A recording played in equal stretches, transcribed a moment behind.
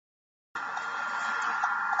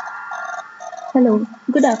Hello,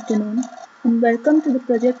 good afternoon, and welcome to the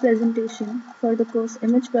project presentation for the course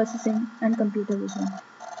Image Processing and Computer Vision.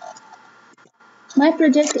 My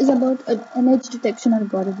project is about an edge detection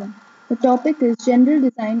algorithm. The topic is General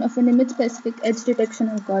Design of an Image-Specific Edge Detection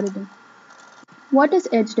Algorithm. What is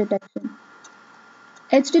edge detection?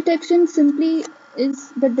 Edge detection simply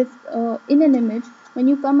is in an image, when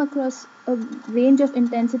you come across a range of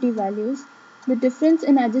intensity values, the difference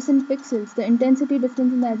in adjacent pixels, the intensity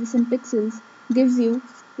difference in the adjacent pixels gives you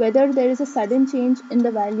whether there is a sudden change in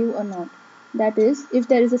the value or not. That is, if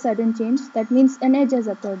there is a sudden change, that means an edge has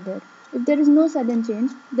occurred there. If there is no sudden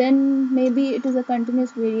change, then maybe it is a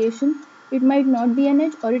continuous variation. It might not be an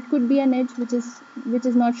edge, or it could be an edge which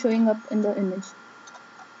is not showing up in the image.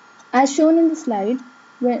 As shown in the slide,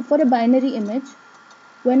 for a binary image,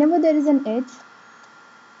 whenever there is an edge,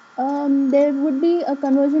 there would be a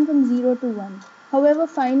conversion from 0 to 1. However,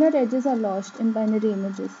 finer edges are lost in binary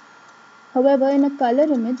images. However, in a color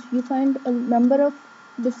image, you find a number of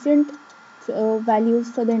different values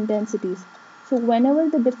for the intensities. So whenever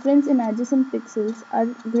the difference in adjacent pixels are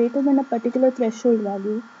greater than a particular threshold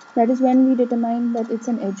value, that is when we determine that it's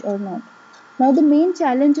an edge or not. Now, the main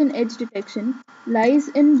challenge in edge detection lies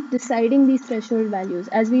in deciding these threshold values,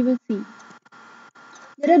 as we will see.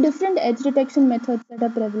 There are different edge detection methods that are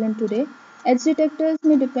prevalent today. Edge detectors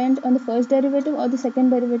may depend on the first derivative or the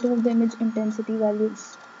second derivative of the image intensity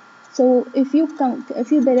values. So if you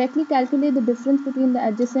directly calculate the difference between the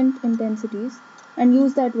adjacent intensities and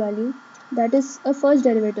use that value, that is a first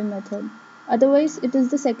derivative method. Otherwise, it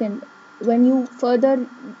is the second. When you further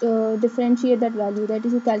differentiate that value, that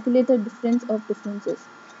is, you calculate the difference of differences.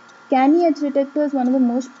 Canny edge detector is one of the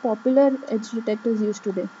most popular edge detectors used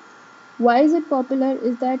today. Why is it popular?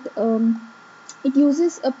 Is that it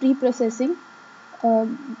uses a preprocessing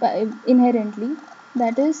inherently.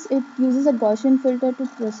 That is, it uses a Gaussian filter to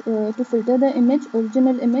filter the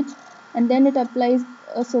original image, and then it applies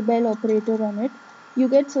a Sobel operator on it. You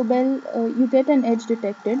get you get an edge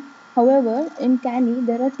detected. However, in Canny,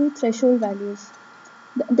 there are two threshold values.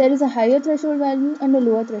 There is a higher threshold value and a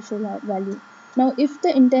lower threshold value. Now, if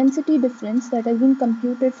the intensity difference that has been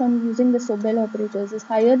computed from using the Sobel operators is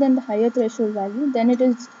higher than the higher threshold value, then it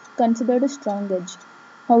is considered a strong edge.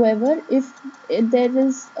 However, if there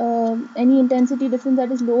is any intensity difference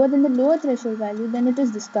that is lower than the lower threshold value, then it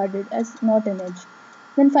is discarded as not an edge.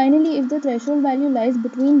 Then finally, if the threshold value lies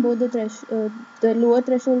between both the lower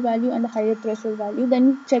threshold value and the higher threshold value, then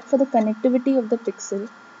we check for the connectivity of the pixel.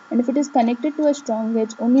 And if it is connected to a strong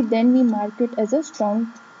edge, only then we mark it as a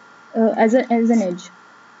strong as an edge.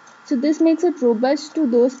 So this makes it robust to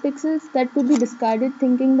those pixels that could be discarded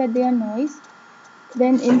thinking that they are noise,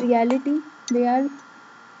 when in reality they are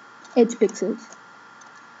edge pixels.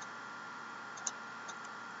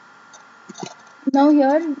 Now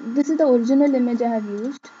here, this is the original image I have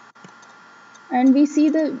used, and we see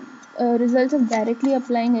the results of directly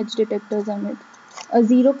applying edge detectors on it. A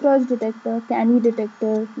zero cross detector, Canny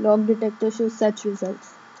detector, log detector shows such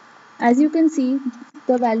results. As you can see,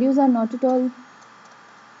 the values are not at all,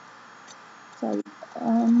 sorry,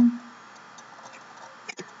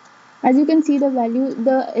 as you can see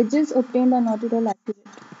the edges obtained are not at all accurate.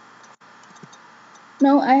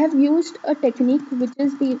 Now I have used a technique which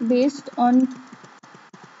is based on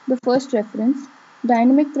the first reference,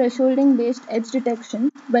 Dynamic Thresholding Based Edge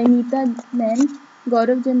Detection by Neeta Nain,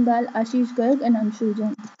 Gaurav Jindal, Ashish Garg and Anshu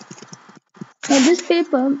Jain. Now this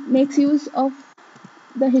paper makes use of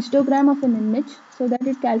the histogram of an image so that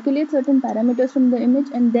it calculates certain parameters from the image,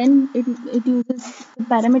 and then it uses the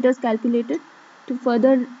parameters calculated to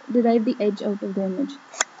further derive the edge out of the image.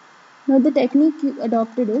 Now the technique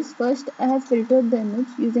adopted is, first I have filtered the image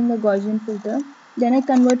using a Gaussian filter. Then I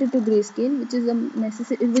converted to grayscale, which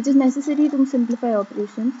is necessary to simplify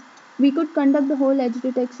operations. We could conduct the whole edge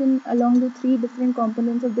detection along the three different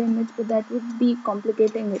components of the image, but that would be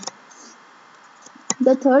complicating it.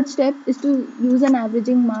 The third step is to use an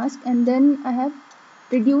averaging mask, and then I have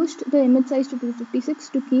reduced the image size to 256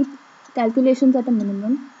 to keep calculations at a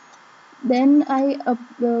minimum. Then I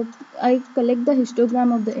collect the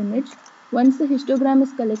histogram of the image. Once the histogram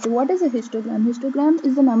is collected, what is a histogram? Histogram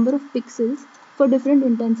is the number of pixels for different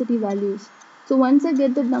intensity values. So once I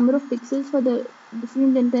get the number of pixels for the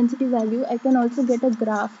different intensity value, I can also get a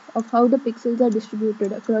graph of how the pixels are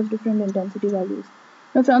distributed across different intensity values.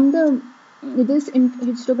 Now from this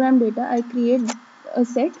histogram data, I create a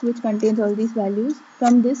set which contains all these values.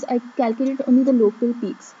 From this, I calculate only the local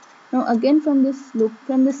peaks. Now again from this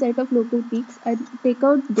set of local peaks, I take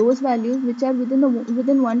out those values which are within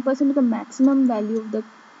 1% of the maximum value of the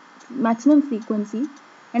maximum frequency,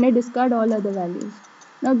 and I discard all other values.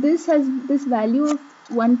 Now this value of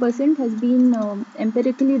 1% has been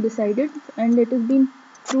empirically decided, and it has been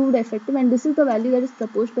proved effective, and this is the value that is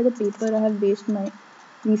proposed by the paper I have based my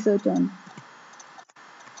research on.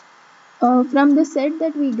 From the set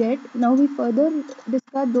that we get, now we further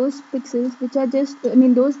discard those pixels which are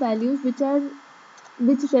those values which are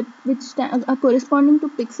corresponding to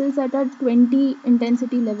pixels that are 20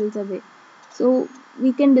 intensity levels away. So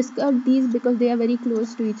we can discard these because they are very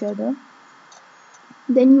close to each other.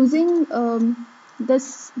 Then using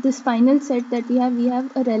this final set that we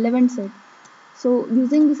have a relevant set. So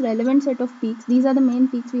using this relevant set of peaks, these are the main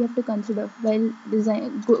peaks we have to consider while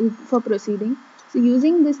for proceeding. So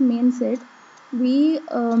using this main set, we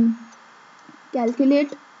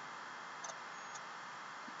calculate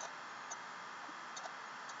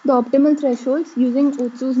the optimal thresholds using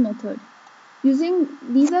Otsu's method.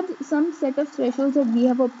 These are some set of thresholds that we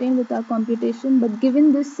have obtained with our computation, but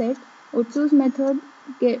given this set, Otsu's method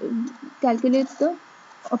calculates the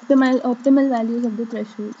optimal values of the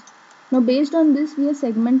thresholds. Now based on this, we have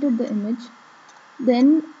segmented the image.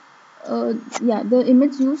 Then the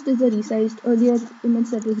image used is the resized earlier image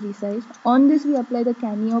that was resized. On this we apply the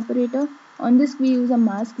Canny operator. On this we use a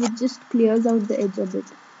mask which just clears out the edge a bit.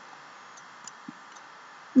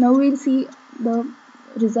 Now we'll see the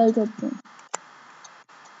results obtained.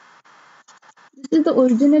 This is the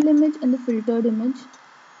original image and the filtered image.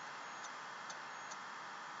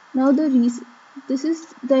 Now this is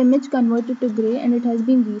the image converted to gray and it has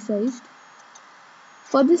been resized.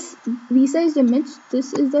 For this resized image,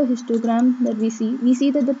 this is the histogram that we see. We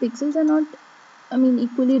see that the pixels are not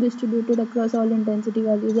equally distributed across all intensity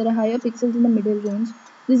values. There are higher pixels in the middle range.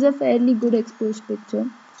 This is a fairly good exposed picture.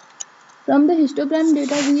 From the histogram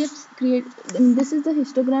data we have this is the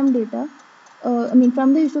histogram data.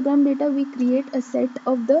 From the histogram data we create a set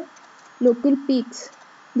of the local peaks.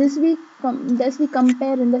 Thus we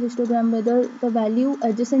compare in the histogram whether the value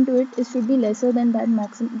adjacent to it should be lesser than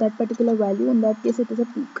that particular value. In that case, it is a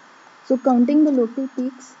peak. So counting the local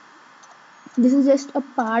peaks, this is just a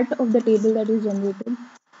part of the table that is generated.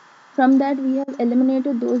 From that, we have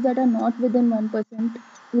eliminated those that are not within 1%,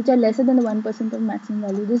 which are lesser than the 1% of maximum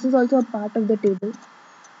value. This is also a part of the table.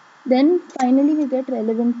 Then finally we get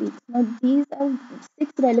relevant peaks. Now these are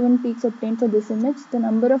 6 relevant peaks obtained for this image. The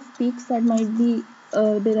number of peaks that might be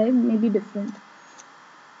derived may be different.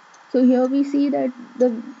 So here we see that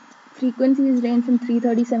the frequencies range from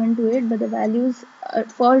 337 to 8, but the values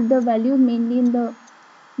for the values mainly in the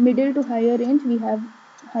middle to higher range we have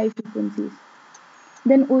high frequencies.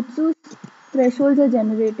 Then Otsu's thresholds are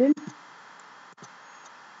generated.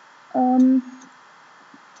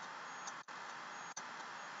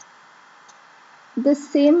 The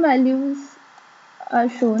same values are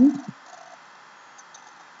shown.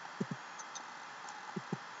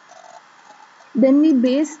 Then we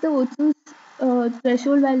base the Otsu's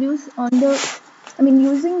threshold values on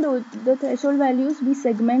using the threshold values, we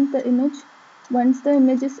segment the image. Once the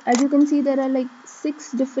image is, as you can see, there are like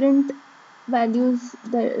 6 different values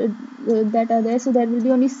that are there. So there will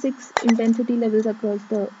be only 6 intensity levels across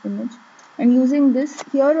the image. And using this,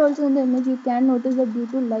 here also in the image, you can notice that due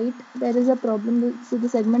to light, there is a problem. So the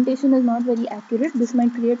segmentation is not very accurate. This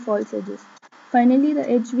might create false edges. Finally, the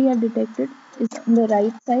edge we have detected is on the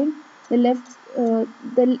right side. The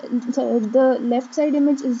left side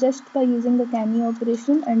image is just by using the Canny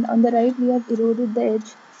operation, and on the right we have eroded the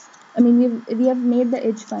edge. We have made the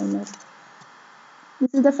edge finer.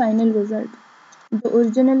 This is the final result. The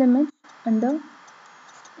original image and the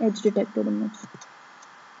edge detected image.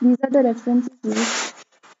 These are the references used.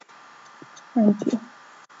 Thank you.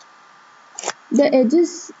 The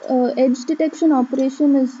edge detection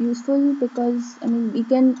operation is useful because we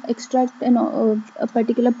can extract a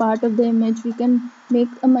particular part of the image. We can make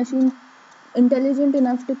a machine intelligent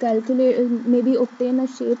enough to calculate, maybe obtain a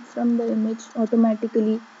shape from the image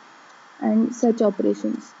automatically, and such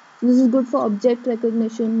operations. This is good for object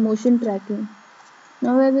recognition, motion tracking.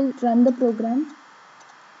 Now I will run the program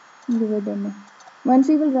and give a demo. Once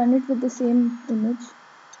we will run it with the same image,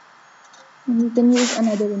 and we can use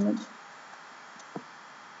another image.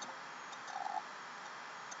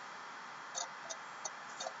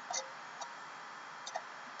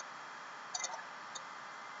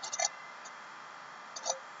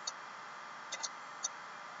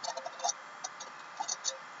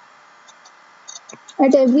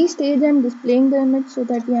 At every stage, I'm displaying the image so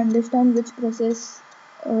that we understand which process,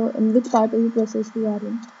 in which part of the process we are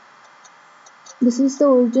in. This is the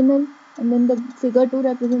original, and then the figure 2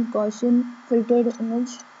 represents Gaussian filtered image.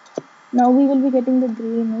 Now we will be getting the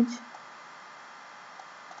gray image.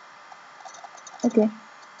 Okay.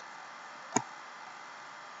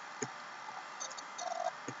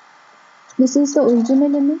 This is the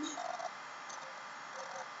original image.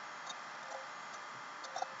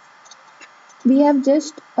 We have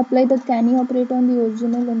just applied the Canny operator on the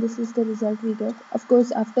original, and this is the result we get. Of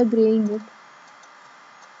course, after graying it.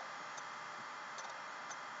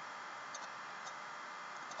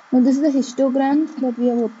 Now this is the histogram that we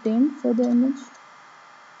have obtained for the image.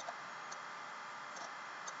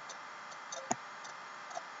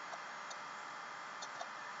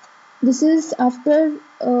 This is after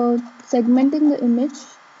segmenting the image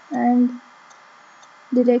and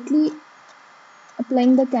directly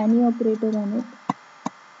applying the Canny operator on it.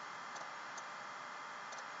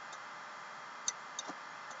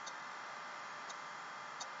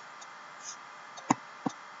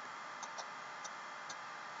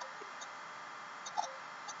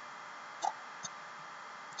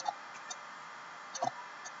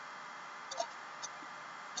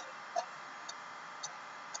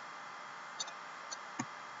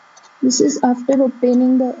 This is after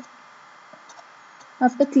clearing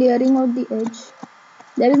out the edge.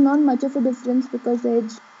 There is not much of a difference because the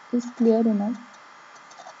edge is clear enough.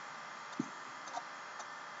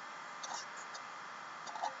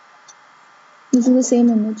 This is the same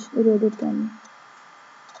image, eroded Canny.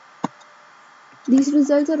 These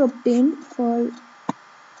results are obtained for,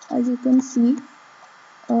 as you can see,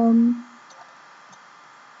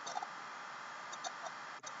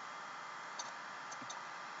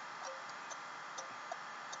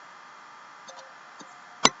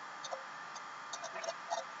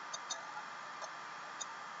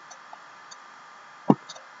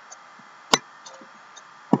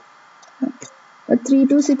 a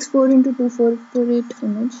 3264 into 2448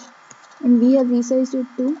 image, and we have resized it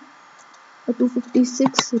to a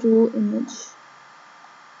 256 row image.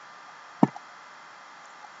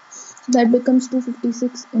 That becomes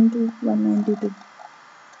 256 into 192.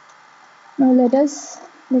 Now let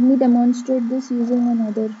me demonstrate this using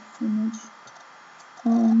another image.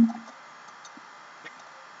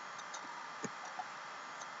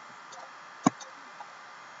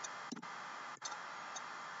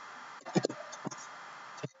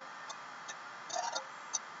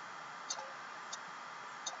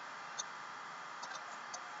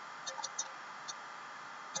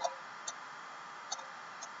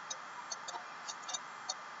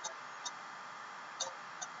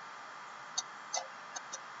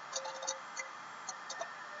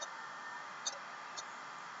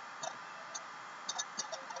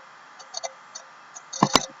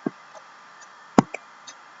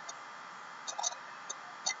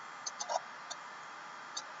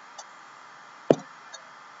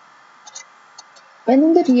 When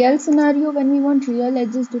in the real scenario, when we want real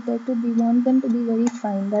edges detected, we want them to be very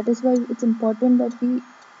fine. That is why it's important that we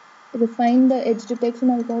refine the edge detection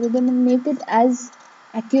algorithm and make it as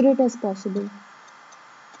accurate as possible.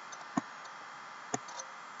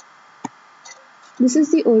 This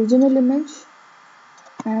is the original image,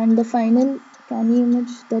 and the final Canny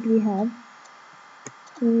image that we have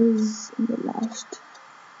is in the last.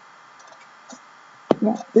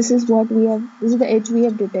 Yeah, this is the edge we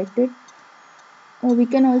have detected. We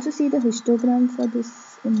can also see the histogram for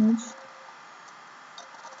this image.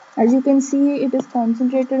 As you can see, it is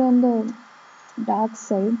concentrated on the dark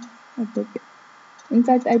side a bit. In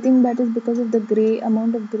fact, I think that is because of the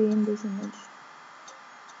amount of gray in this image.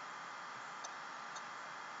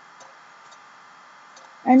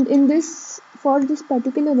 And for this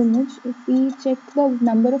particular image, if we check the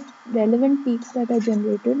number of relevant peaks that are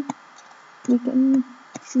generated, we can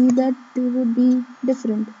see that they would be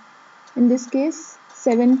different. In this case,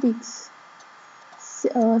 7 peaks.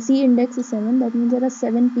 C index is 7, that means there are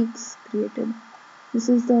 7 peaks created. This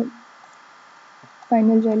is the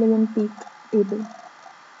final relevant peak table.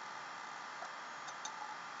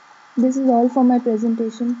 This is all for my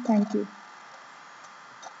presentation. Thank you.